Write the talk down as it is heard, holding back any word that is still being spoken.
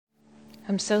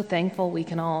I'm so thankful we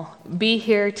can all be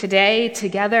here today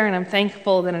together, and I'm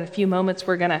thankful that in a few moments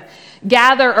we're going to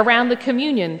gather around the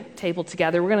communion table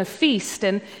together. We're going to feast,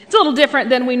 and it's a little different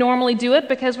than we normally do it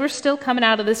because we're still coming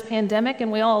out of this pandemic, and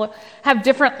we all have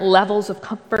different levels of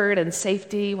comfort and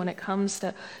safety when it comes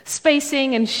to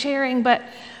spacing and sharing, but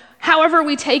however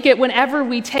we take it, whenever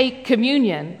we take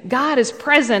communion, God is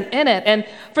present in it. And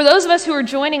for those of us who are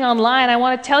joining online, I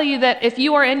want to tell you that if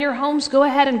you are in your homes, go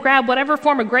ahead and grab whatever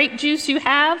form of grape juice you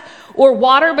have, or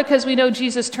water, because we know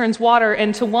Jesus turns water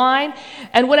into wine,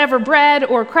 and whatever bread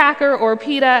or cracker or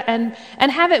pita, and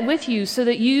have it with you so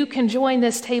that you can join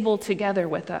this table together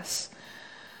with us.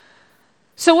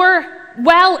 So we're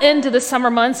well into the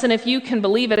summer months, and if you can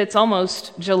believe it, it's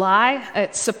almost July.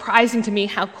 It's surprising to me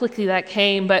how quickly that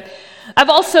came, but I've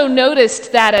also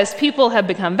noticed that as people have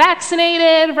become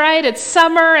vaccinated, right, it's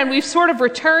summer, and we've sort of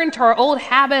returned to our old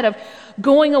habit of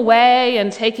going away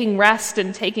and taking rest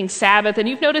and taking Sabbath. And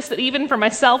you've noticed that even for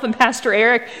myself and Pastor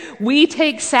Eric, we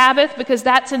take Sabbath because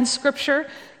that's in Scripture.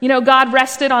 You know, God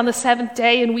rested on the seventh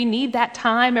day, and we need that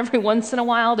time every once in a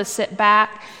while to sit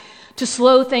back, to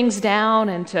slow things down,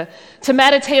 and to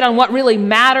meditate on what really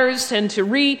matters, and to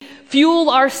refuel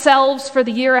ourselves for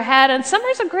the year ahead. And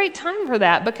summer's a great time for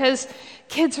that because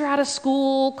kids are out of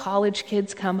school, college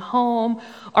kids come home,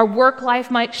 our work life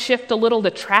might shift a little,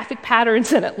 the traffic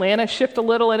patterns in Atlanta shift a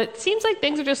little, and it seems like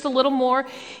things are just a little more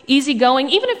easygoing.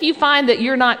 Even if you find that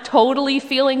you're not totally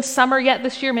feeling summer yet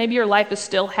this year, maybe your life is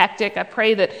still hectic, I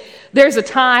pray that there's a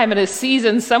time and a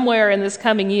season somewhere in this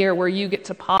coming year where you get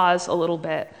to pause a little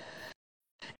bit.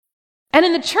 And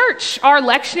in the church, our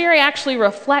lectionary actually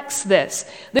reflects this.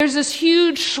 There's this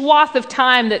huge swath of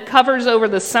time that covers over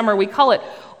the summer. We call it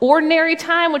ordinary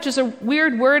time, which is a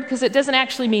weird word because it doesn't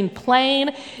actually mean plain.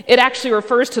 It actually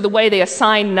refers to the way they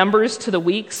assign numbers to the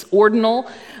weeks,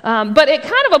 ordinal. But it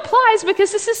kind of applies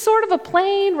because this is sort of a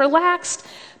plain, relaxed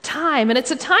time. And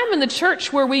it's a time in the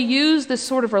church where we use this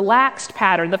sort of relaxed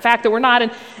pattern, the fact that we're not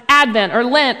in Advent or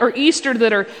Lent or Easter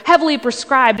that are heavily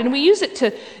prescribed, and we use it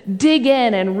to dig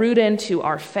in and root into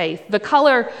our faith. The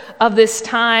color of this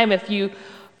time, if you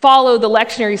follow the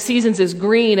lectionary seasons, is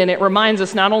green, and it reminds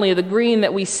us not only of the green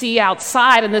that we see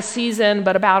outside in this season,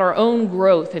 but about our own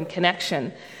growth and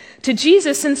connection to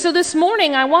Jesus. And so this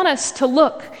morning, I want us to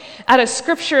look at a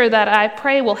scripture that I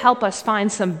pray will help us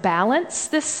find some balance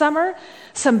this summer,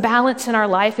 some balance in our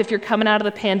life. If you're coming out of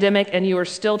the pandemic and you are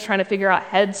still trying to figure out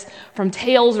heads from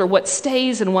tails or what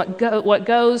stays and what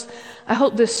goes, I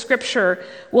hope this scripture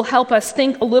will help us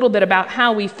think a little bit about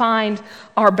how we find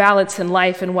our balance in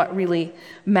life and what really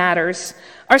matters.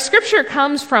 Our scripture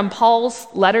comes from Paul's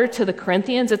letter to the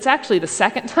Corinthians. It's actually the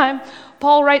second time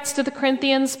Paul writes to the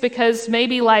Corinthians because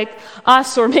maybe like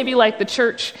us or maybe like the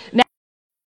church now,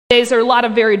 there are a lot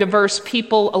of very diverse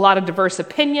people, a lot of diverse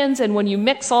opinions, and when you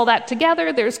mix all that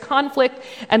together, there's conflict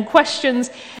and questions.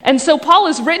 And so Paul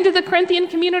has written to the Corinthian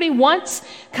community once,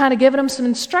 kind of given them some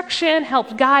instruction,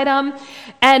 helped guide them,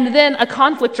 and then a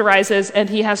conflict arises, and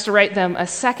he has to write them a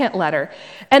second letter.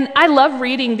 And I love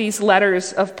reading these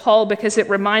letters of Paul because it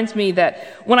reminds me that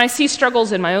when I see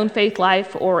struggles in my own faith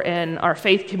life or in our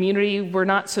faith community, we're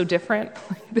not so different.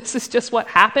 This is just what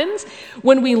happens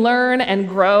when we learn and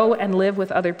grow and live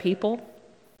with other people.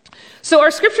 So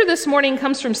our scripture this morning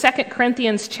comes from 2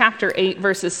 Corinthians chapter 8,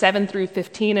 verses 7 through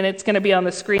 15, and it's going to be on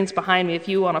the screens behind me if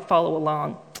you want to follow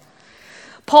along.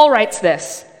 Paul writes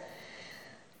this: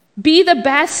 "Be the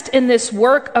best in this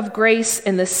work of grace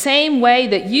in the same way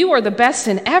that you are the best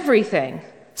in everything,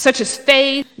 such as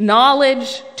faith,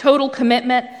 knowledge, total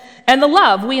commitment, and the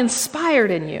love we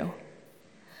inspired in you.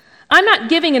 I'm not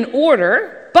giving an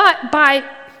order, but by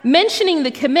mentioning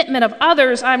the commitment of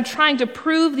others, I'm trying to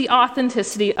prove the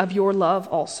authenticity of your love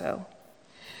also.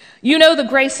 You know the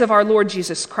grace of our Lord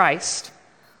Jesus Christ.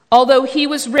 Although he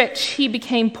was rich, he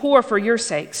became poor for your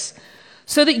sakes,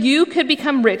 so that you could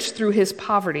become rich through his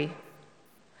poverty.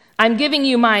 I'm giving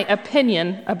you my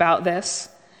opinion about this.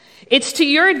 It's to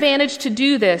your advantage to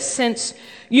do this, since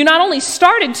you not only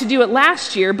started to do it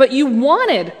last year, but you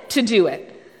wanted to do it.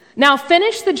 Now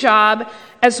finish the job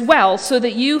as well so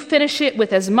that you finish it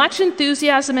with as much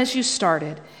enthusiasm as you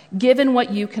started, given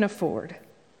what you can afford.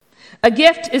 A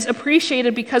gift is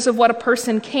appreciated because of what a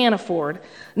person can afford,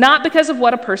 not because of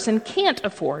what a person can't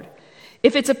afford,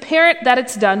 if it's apparent that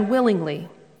it's done willingly.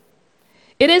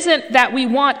 It isn't that we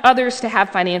want others to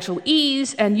have financial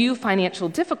ease and you financial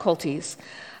difficulties,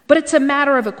 but it's a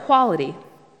matter of equality.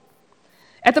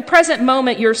 At the present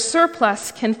moment, your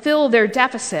surplus can fill their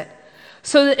deficit,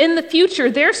 so that in the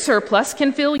future, their surplus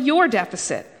can fill your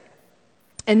deficit.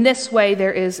 In this way,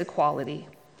 there is equality.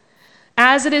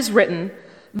 As it is written,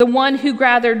 The one who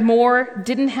gathered more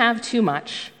didn't have too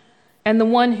much, and the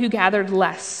one who gathered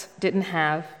less didn't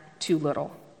have too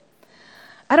little.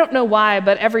 I don't know why,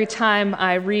 but every time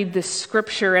I read this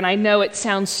scripture, and I know it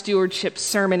sounds stewardship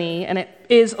sermon-y, and it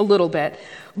is a little bit,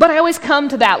 but I always come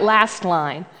to that last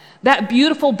line, that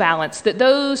beautiful balance, that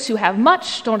those who have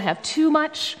much don't have too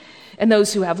much, and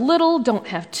those who have little don't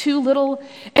have too little.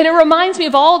 And it reminds me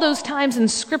of all those times in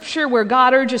Scripture where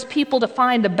God urges people to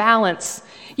find a balance.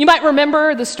 You might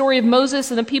remember the story of Moses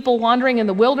and the people wandering in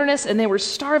the wilderness, and they were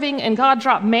starving, and God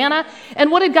dropped manna.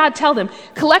 And what did God tell them?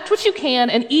 Collect what you can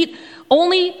and eat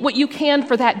only what you can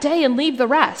for that day and leave the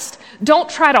rest. Don't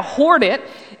try to hoard it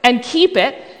and keep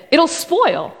it. It'll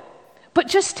spoil. But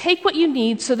just take what you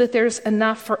need so that there's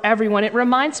enough for everyone. It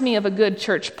reminds me of a good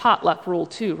church potluck rule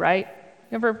too, right?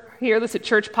 You ever hear this at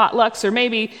church potlucks? Or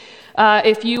maybe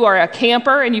if you are a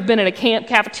camper and you've been in a camp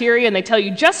cafeteria and they tell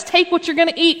you, just take what you're going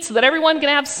to eat so that everyone can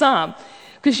have some.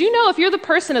 Because you know if you're the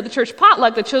person at the church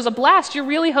potluck that shows up last, you're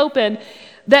really hoping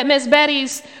that Miss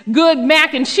Betty's good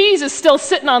mac and cheese is still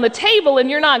sitting on the table and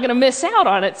you're not going to miss out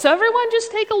on it. So everyone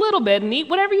just take a little bit and eat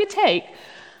whatever you take,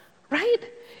 right?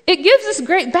 It gives us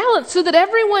great balance so that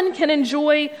everyone can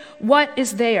enjoy what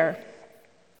is there.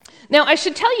 Now, I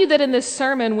should tell you that in this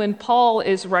sermon, when Paul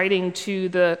is writing to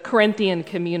the Corinthian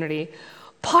community,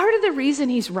 part of the reason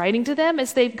he's writing to them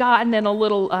is they've gotten in a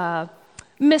little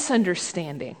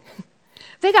misunderstanding.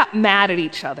 They got mad at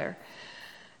each other.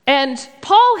 And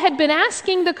Paul had been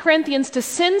asking the Corinthians to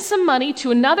send some money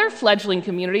to another fledgling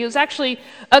community. It was actually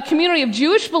a community of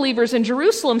Jewish believers in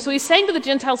Jerusalem. So he's saying to the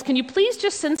Gentiles, can you please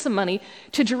just send some money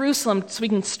to Jerusalem so we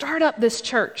can start up this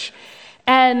church?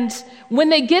 And when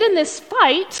they get in this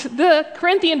fight, the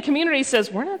Corinthian community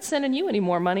says, we're not sending you any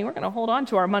more money. We're going to hold on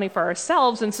to our money for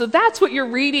ourselves. And so that's what you're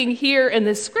reading here in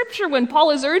this scripture when Paul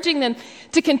is urging them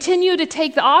to continue to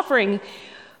take the offering.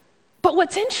 But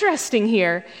what's interesting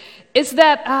here is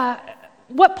that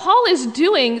what Paul is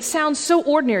doing sounds so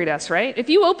ordinary to us, right? If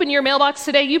you open your mailbox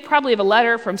today, you probably have a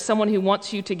letter from someone who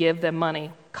wants you to give them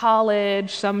money.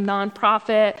 College, some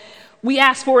nonprofit. We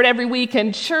ask for it every week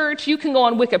in church. You can go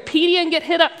on Wikipedia and get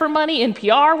hit up for money.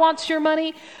 NPR wants your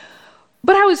money.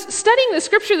 But I was studying the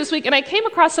scripture this week, and I came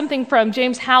across something from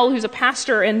James Howell, who's a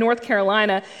pastor in North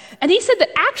Carolina, and he said that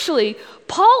actually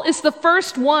Paul is the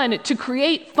first one to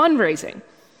create fundraising.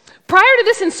 Prior to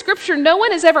this in Scripture, no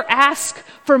one has ever asked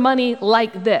for money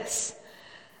like this.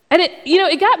 And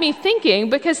it got me thinking,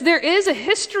 because there is a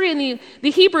history in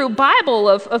the Hebrew Bible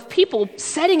of people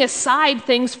setting aside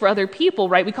things for other people,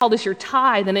 right? We call this your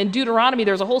tithe. And in Deuteronomy,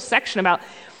 there's a whole section about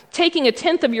taking a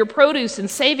tenth of your produce and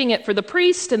saving it for the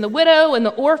priest and the widow and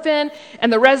the orphan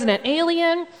and the resident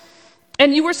alien.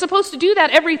 And you were supposed to do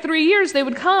that every 3 years. They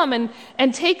would come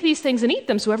and take these things and eat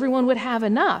them so everyone would have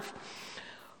enough.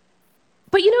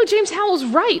 But James Howell's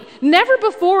right. Never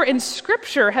before in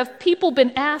Scripture have people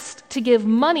been asked to give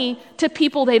money to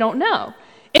people they don't know.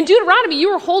 In Deuteronomy,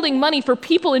 you were holding money for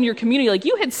people in your community. Like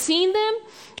you had seen them,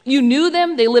 you knew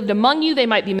them, they lived among you, they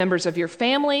might be members of your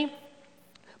family.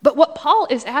 But what Paul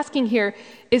is asking here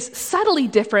is subtly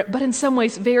different, but in some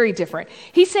ways very different.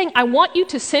 He's saying, I want you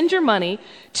to send your money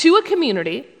to a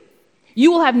community.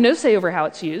 You will have no say over how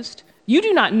it's used. You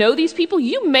do not know these people.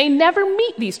 You may never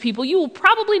meet these people. You will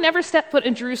probably never step foot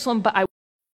in Jerusalem, but I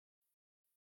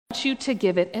want you to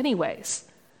give it anyways.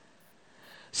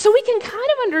 So we can kind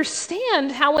of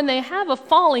understand how when they have a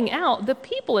falling out, the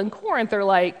people in Corinth are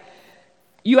like,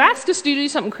 you asked us to do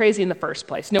something crazy in the first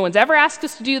place. No one's ever asked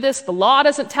us to do this. The law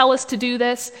doesn't tell us to do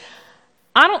this.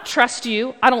 I don't trust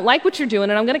you. I don't like what you're doing,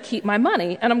 and I'm going to keep my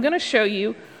money, and I'm going to show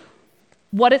you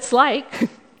what it's like,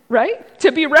 right,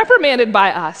 to be reprimanded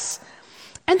by us.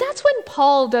 And that's when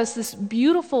Paul does this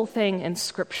beautiful thing in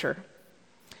Scripture.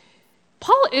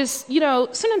 Paul is,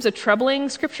 sometimes a troubling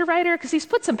Scripture writer because he's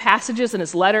put some passages in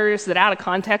his letters that out of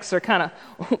context are kind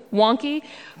of wonky.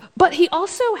 But he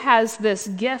also has this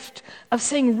gift of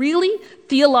saying really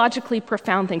theologically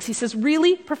profound things. He says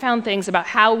really profound things about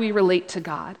how we relate to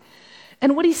God.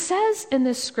 And what he says in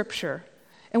this Scripture,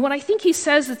 and what I think he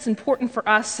says that's important for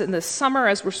us in this summer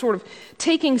as we're sort of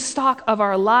taking stock of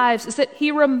our lives, is that he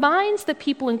reminds the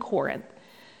people in Corinth,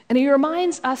 and he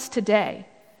reminds us today,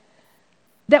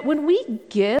 that when we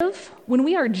give, when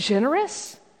we are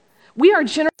generous, we are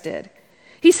generous.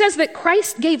 He says that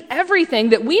Christ gave everything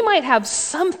that we might have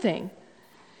something.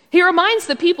 He reminds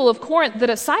the people of Corinth that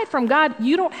aside from God,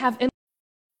 you don't have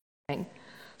anything.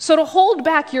 So to hold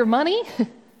back your money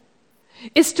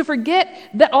is to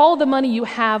forget that all the money you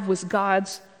have was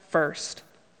God's first.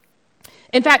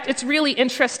 In fact, it's really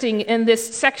interesting in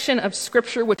this section of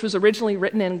Scripture, which was originally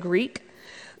written in Greek,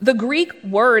 the Greek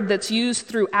word that's used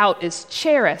throughout is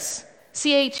charis.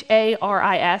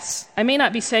 Charis. I may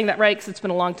not be saying that right because it's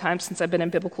been a long time since I've been in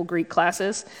biblical Greek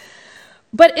classes.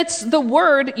 But it's the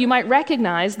word you might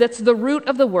recognize that's the root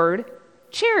of the word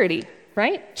charity,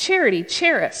 right? Charity,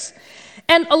 charis.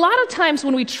 And a lot of times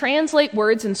when we translate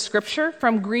words in Scripture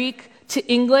from Greek to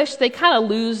English, they kind of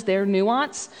lose their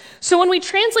nuance. So when we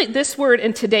translate this word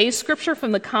in today's Scripture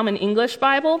from the Common English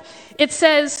Bible, it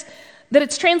says that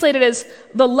it's translated as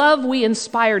the love we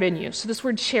inspired in you. So this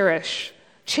word charis,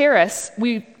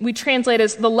 we translate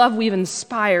as the love we've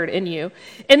inspired in you.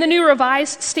 In the New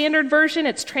Revised Standard Version,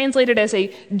 it's translated as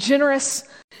a generous,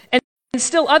 and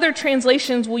still other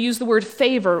translations will use the word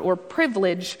favor or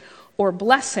privilege or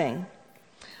blessing.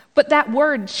 But that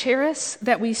word charis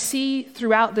that we see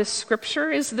throughout this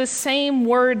scripture is the same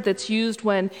word that's used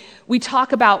when we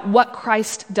talk about what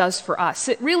Christ does for us.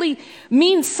 It really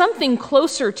means something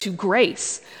closer to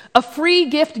grace, a free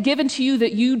gift given to you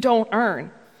that you don't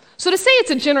earn. So to say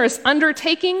it's a generous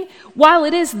undertaking, while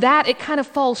it is that, it kind of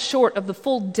falls short of the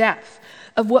full depth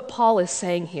of what Paul is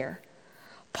saying here.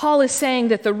 Paul is saying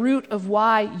that the root of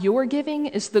why you're giving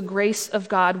is the grace of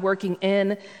God working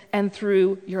in and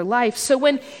through your life. So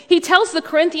when he tells the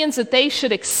Corinthians that they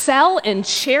should excel in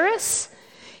charis,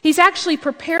 he's actually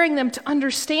preparing them to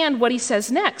understand what he says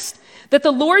next. That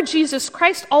the Lord Jesus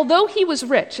Christ, although he was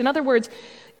rich, in other words,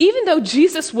 even though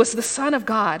Jesus was the Son of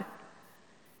God,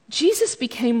 Jesus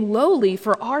became lowly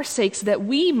for our sakes that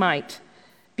we might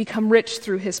become rich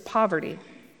through his poverty.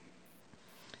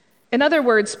 In other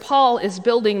words, Paul is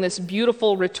building this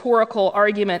beautiful rhetorical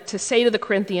argument to say to the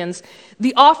Corinthians,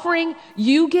 the offering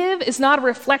you give is not a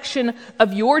reflection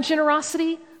of your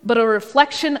generosity, but a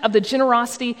reflection of the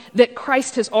generosity that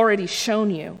Christ has already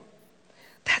shown you.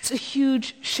 That's a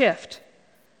huge shift.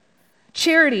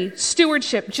 Charity,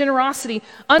 stewardship, generosity,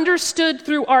 understood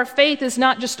through our faith is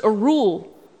not just a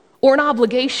rule or an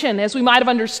obligation as we might have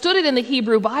understood it in the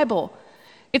Hebrew Bible.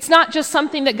 It's not just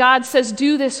something that God says,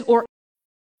 do this or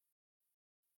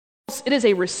it is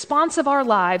a response of our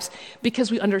lives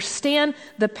because we understand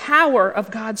the power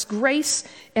of God's grace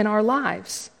in our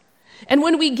lives. And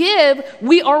when we give,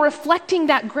 we are reflecting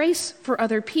that grace for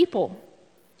other people.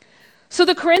 So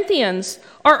the Corinthians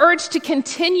are urged to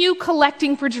continue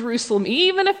collecting for Jerusalem,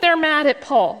 even if they're mad at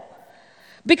Paul,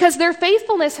 because their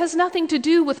faithfulness has nothing to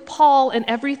do with Paul and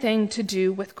everything to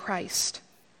do with Christ.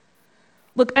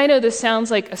 Look, I know this sounds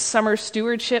like a summer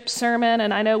stewardship sermon,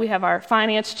 and I know we have our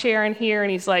finance chair in here,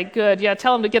 and he's like, good, yeah,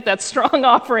 tell him to get that strong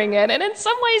offering in. And in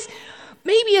some ways,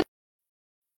 maybe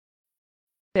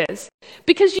it is.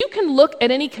 Because you can look at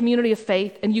any community of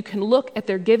faith, and you can look at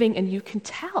their giving, and you can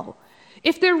tell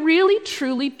if they're really,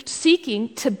 truly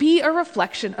seeking to be a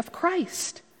reflection of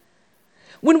Christ.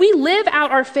 When we live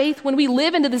out our faith, when we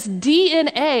live into this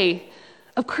DNA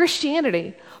of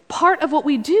Christianity, part of what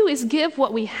we do is give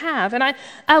what we have. And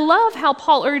I love how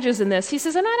Paul urges in this. He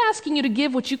says, I'm not asking you to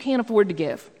give what you can't afford to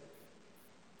give.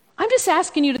 I'm just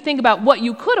asking you to think about what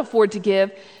you could afford to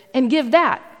give and give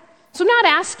that. So I'm not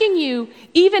asking you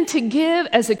even to give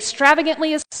as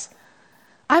extravagantly as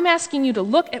I'm asking you to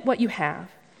look at what you have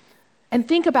and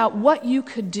think about what you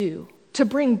could do to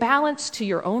bring balance to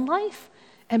your own life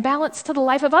and balance to the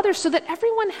life of others so that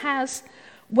everyone has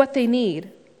what they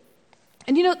need.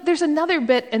 And you know, there's another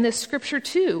bit in this scripture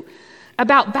too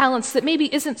about balance that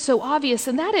maybe isn't so obvious,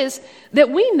 and that is that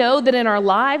we know that in our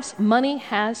lives, money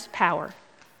has power.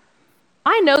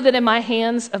 I know that in my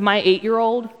hands of my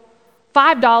 8-year-old,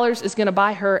 $5 is going to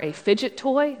buy her a fidget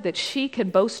toy that she can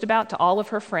boast about to all of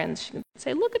her friends. She can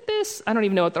say, look at this. I don't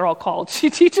even know what they're all called. She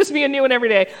teaches me a new one every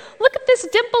day. Look at this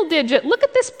dimple digit. Look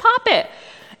at this poppet.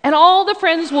 And all the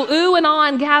friends will ooh and ah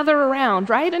and gather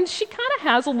around, right? And she kind of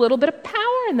has a little bit of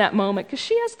power in that moment because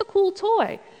she has the cool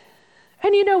toy.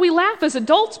 And you know, we laugh as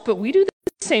adults, but we do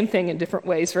the same thing in different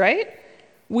ways, right?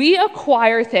 We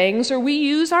acquire things or we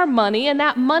use our money, and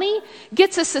that money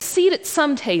gets us a seat at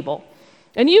some table.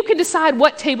 And you can decide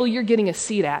what table you're getting a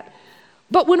seat at.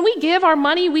 But when we give our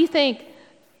money, we think,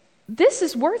 this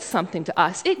is worth something to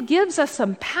us. It gives us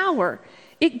some power.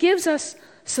 It gives us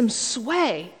some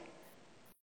sway.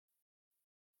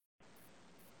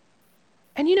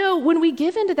 And you know, when we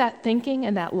give into that thinking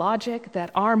and that logic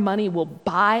that our money will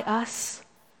buy us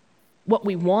what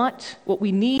we want, what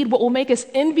we need, what will make us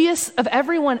envious of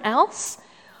everyone else,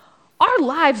 our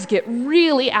lives get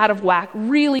really out of whack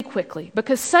really quickly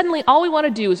because suddenly all we want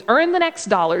to do is earn the next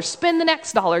dollar, spend the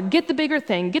next dollar, get the bigger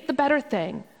thing, get the better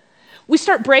thing. We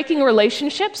start breaking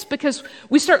relationships because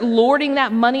we start lording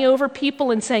that money over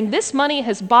people and saying, this money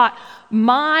has bought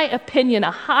my opinion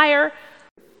a higher.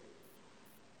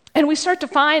 And we start to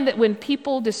find that when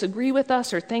people disagree with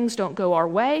us or things don't go our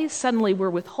way, suddenly we're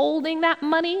withholding that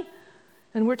money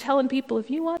And we're telling people, if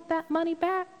you want that money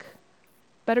back,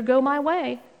 better go my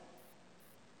way.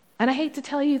 And I hate to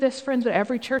tell you this, friends, but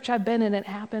every church I've been in, it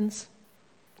happens.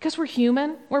 Because we're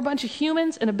human. We're a bunch of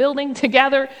humans in a building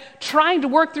together trying to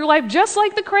work through life just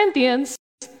like the Corinthians.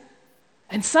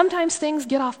 And sometimes things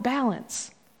get off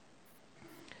balance.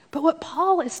 But what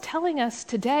Paul is telling us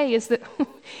today is that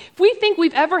if we think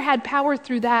we've ever had power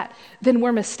through that, then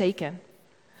we're mistaken.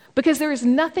 Because there is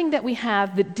nothing that we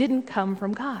have that didn't come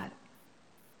from God.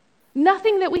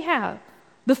 Nothing that we have.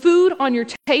 The food on your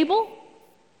table,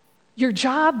 your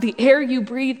job, the air you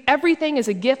breathe, everything is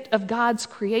a gift of God's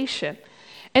creation.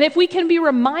 And if we can be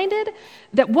reminded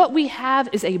that what we have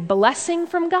is a blessing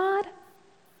from God,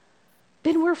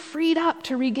 then we're freed up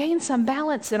to regain some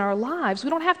balance in our lives. We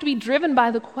don't have to be driven by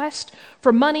the quest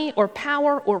for money or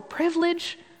power or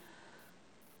privilege.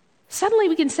 Suddenly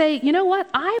we can say, you know what?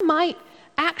 I might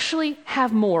actually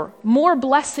have more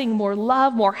blessing, more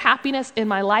love, more happiness in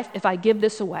my life if I give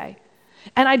this away.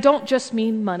 And I don't just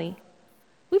mean money.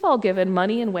 We've all given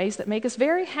money in ways that make us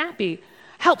very happy.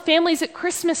 Help families at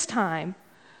Christmas time.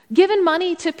 Given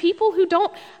money to people who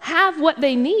don't have what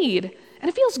they need, and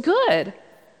it feels good.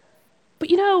 But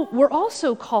you know, we're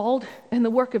also called in the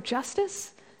work of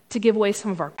justice to give away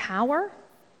some of our power,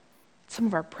 some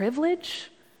of our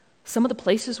privilege, some of the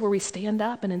places where we stand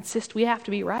up and insist we have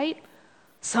to be right.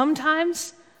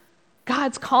 Sometimes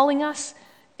God's calling us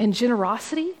in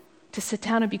generosity to sit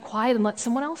down and be quiet and let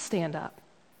someone else stand up.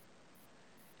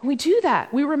 When we do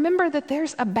that, we remember that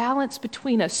there's a balance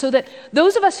between us so that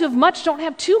those of us who have much don't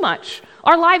have too much.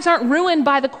 Our lives aren't ruined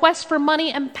by the quest for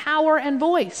money and power and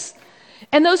voice.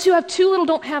 And those who have too little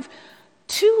don't have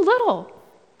too little.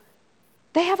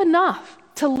 They have enough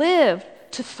to live,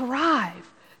 to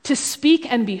thrive, to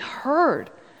speak and be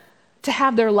heard, to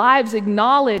have their lives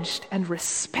acknowledged and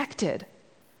respected.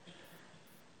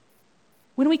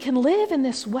 When we can live in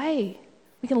this way,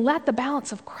 we can let the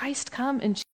balance of Christ come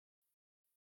and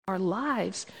our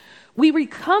lives, we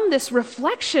become this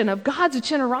reflection of God's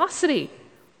generosity.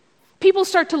 People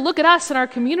start to look at us in our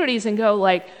communities and go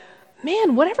like,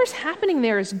 man, whatever's happening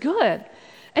there is good.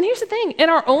 And here's the thing, in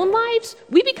our own lives,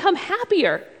 we become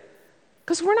happier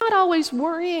because we're not always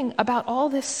worrying about all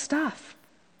this stuff.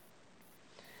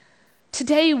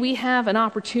 Today, we have an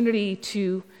opportunity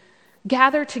to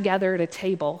gather together at a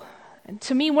table. And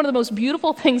to me, one of the most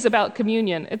beautiful things about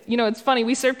communion, it's funny,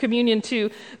 we serve communion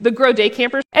to the Grow Day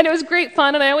campers, and it was great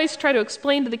fun, and I always try to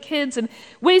explain to the kids in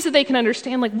ways that they can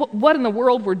understand, like, what in the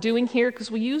world we're doing here, because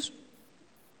we use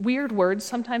weird words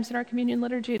sometimes in our communion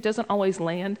liturgy. It doesn't always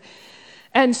land.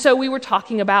 And so we were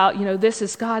talking about, this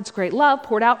is God's great love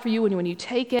poured out for you, and when you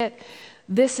take it,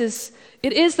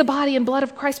 it is the body and blood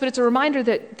of Christ, but it's a reminder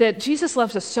that Jesus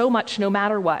loves us so much no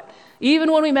matter what.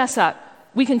 Even when we mess up,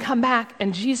 we can come back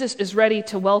and Jesus is ready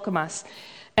to welcome us.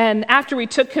 And after we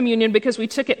took communion, because we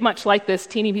took it much like this,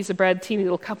 teeny piece of bread, teeny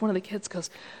little cup, one of the kids goes,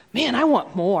 man, I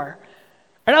want more.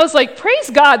 And I was like, praise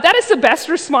God, that is the best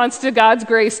response to God's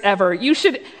grace ever. You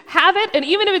should have it, and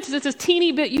even if it's just a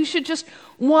teeny bit, you should just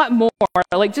want more.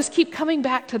 Like, just keep coming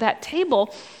back to that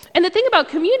table. And the thing about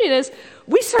communion is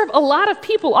we serve a lot of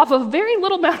people off of a very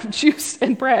little amount of juice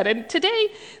and bread. And today,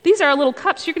 these are our little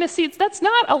cups. You're going to see that's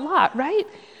not a lot, right?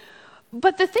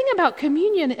 But the thing about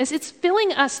communion is it's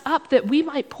filling us up that we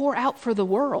might pour out for the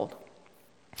world.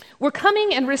 We're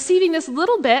coming and receiving this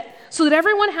little bit so that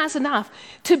everyone has enough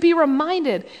to be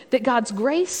reminded that God's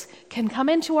grace can come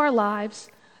into our lives,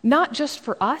 not just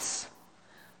for us,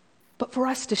 but for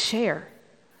us to share.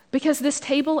 Because this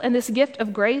table and this gift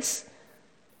of grace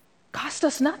cost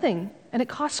us nothing, and it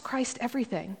costs Christ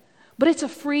everything. But it's a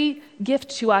free gift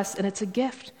to us, and it's a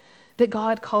gift that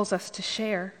God calls us to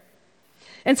share.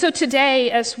 And so today,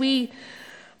 as we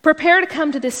prepare to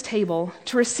come to this table,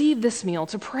 to receive this meal,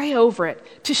 to pray over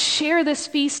it, to share this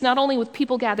feast not only with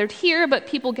people gathered here, but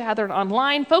people gathered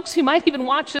online, folks who might even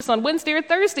watch this on Wednesday or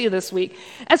Thursday of this week,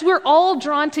 as we're all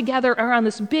drawn together around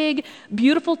this big,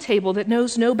 beautiful table that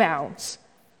knows no bounds.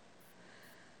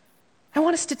 I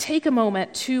want us to take a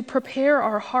moment to prepare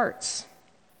our hearts,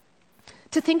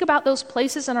 to think about those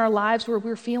places in our lives where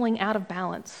we're feeling out of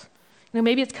balance.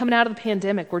 Maybe it's coming out of the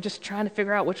pandemic. We're just trying to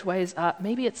figure out which way is up.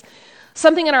 Maybe it's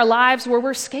something in our lives where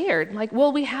we're scared, like,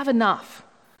 will we have enough?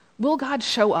 Will God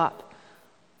show up?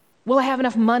 Will I have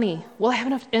enough money? Will I have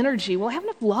enough energy? Will I have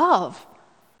enough love?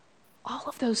 All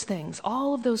of those things,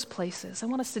 all of those places. I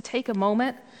want us to take a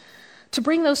moment to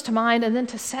bring those to mind and then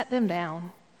to set them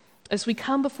down as we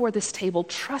come before this table,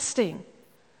 trusting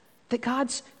that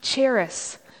God's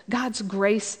charis, God's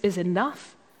grace is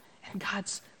enough, and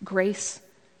God's grace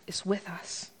is with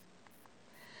us.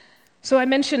 So I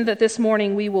mentioned that this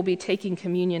morning we will be taking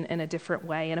communion in a different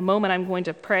way. In a moment, I'm going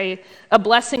to pray a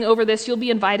blessing over this. You'll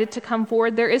be invited to come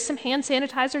forward. There is some hand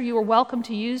sanitizer you are welcome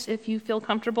to use if you feel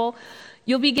comfortable.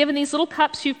 You'll be given these little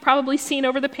cups you've probably seen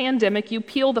over the pandemic. You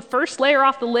peel the first layer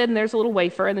off the lid and there's a little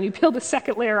wafer, and then you peel the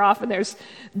second layer off and there's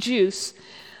juice.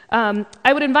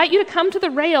 I would invite you to come to the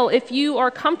rail. If you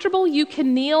are comfortable, you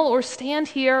can kneel or stand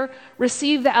here,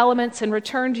 receive the elements, and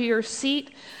return to your seat.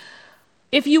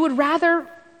 If you would rather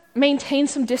maintain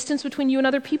some distance between you and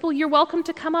other people, you're welcome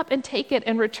to come up and take it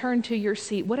and return to your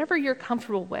seat, whatever you're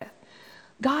comfortable with.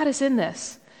 God is in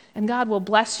this, and God will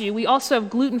bless you. We also have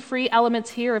gluten-free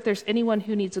elements here. If there's anyone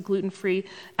who needs a gluten-free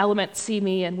element, see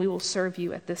me, and we will serve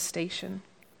you at this station.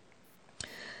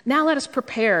 Now let us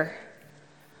prepare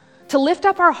to lift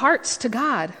up our hearts to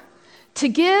God, to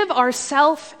give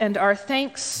ourself and our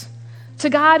thanks to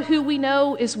God who we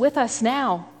know is with us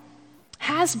now,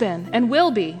 has been, and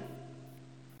will be.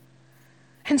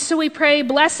 And so we pray,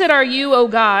 blessed are you, O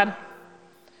God,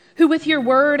 who with your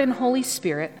word and Holy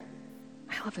Spirit,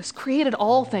 I love this, created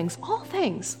all things,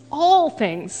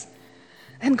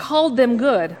 and called them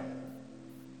good.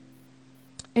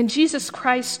 In Jesus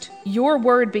Christ, your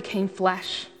word became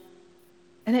flesh,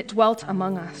 and it dwelt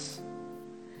among us.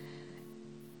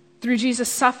 Through Jesus'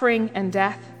 suffering and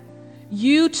death,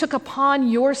 you took upon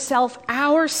yourself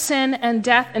our sin and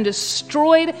death and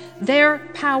destroyed their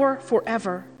power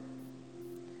forever.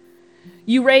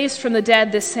 You raised from the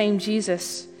dead this same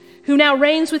Jesus, who now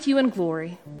reigns with you in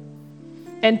glory,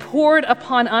 and poured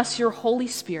upon us your Holy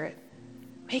Spirit,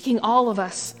 making all of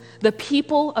us the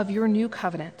people of your new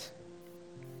covenant.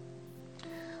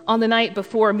 On the night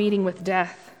before meeting with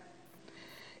death,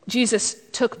 Jesus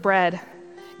took bread,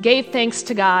 gave thanks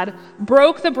to God,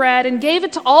 broke the bread, and gave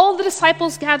it to all the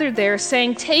disciples gathered there,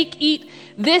 saying, "Take, eat,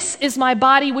 this is my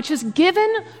body, which is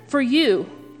given for you.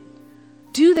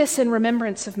 Do this in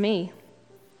remembrance of me."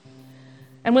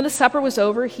 And when the supper was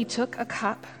over, he took a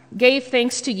cup, gave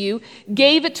thanks to you,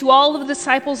 gave it to all of the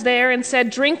disciples there, and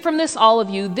said, "Drink from this, all of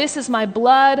you. This is my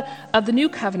blood of the new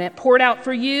covenant, poured out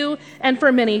for you and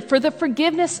for many, for the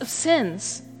forgiveness of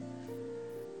sins.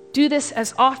 Do this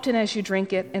as often as you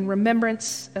drink it in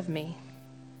remembrance of me."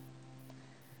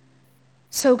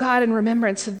 So, God, in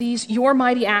remembrance of these, your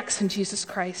mighty acts in Jesus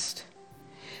Christ,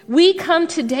 we come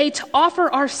today to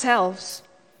offer ourselves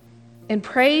in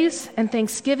praise and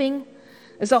thanksgiving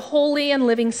as a holy and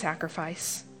living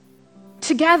sacrifice,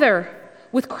 together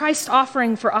with Christ's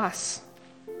offering for us.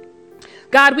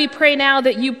 God, we pray now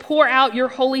that you pour out your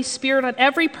Holy Spirit on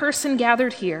every person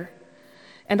gathered here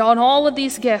and on all of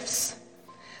these gifts,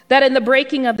 that in the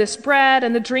breaking of this bread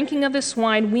and the drinking of this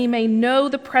wine, we may know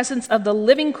the presence of the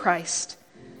living Christ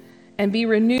and be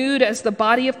renewed as the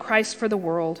body of Christ for the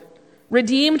world,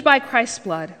 redeemed by Christ's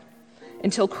blood,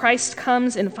 until Christ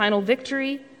comes in final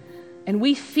victory and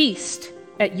we feast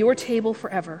at your table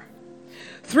forever.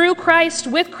 Through Christ,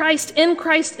 with Christ, in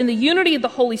the unity of the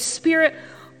Holy Spirit,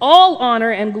 all honor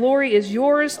and glory is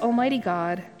yours, Almighty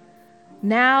God,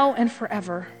 now and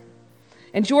forever.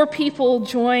 And your people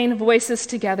join voices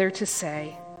together to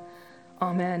say,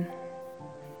 Amen.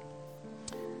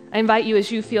 I invite you,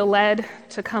 as you feel led,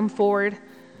 to come forward,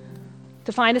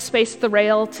 to find a space at the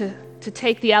rail, to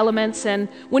take the elements. And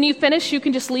when you finish, you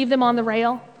can just leave them on the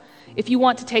rail. If you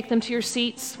want to take them to your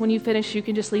seats, when you finish, you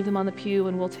can just leave them on the pew,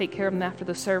 and we'll take care of them after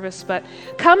the service. But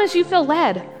come as you feel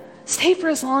led. Stay for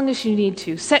as long as you need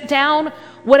to. Set down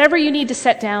whatever you need to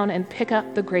set down and pick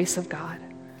up the grace of God.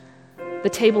 The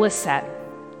table is set.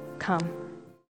 Come.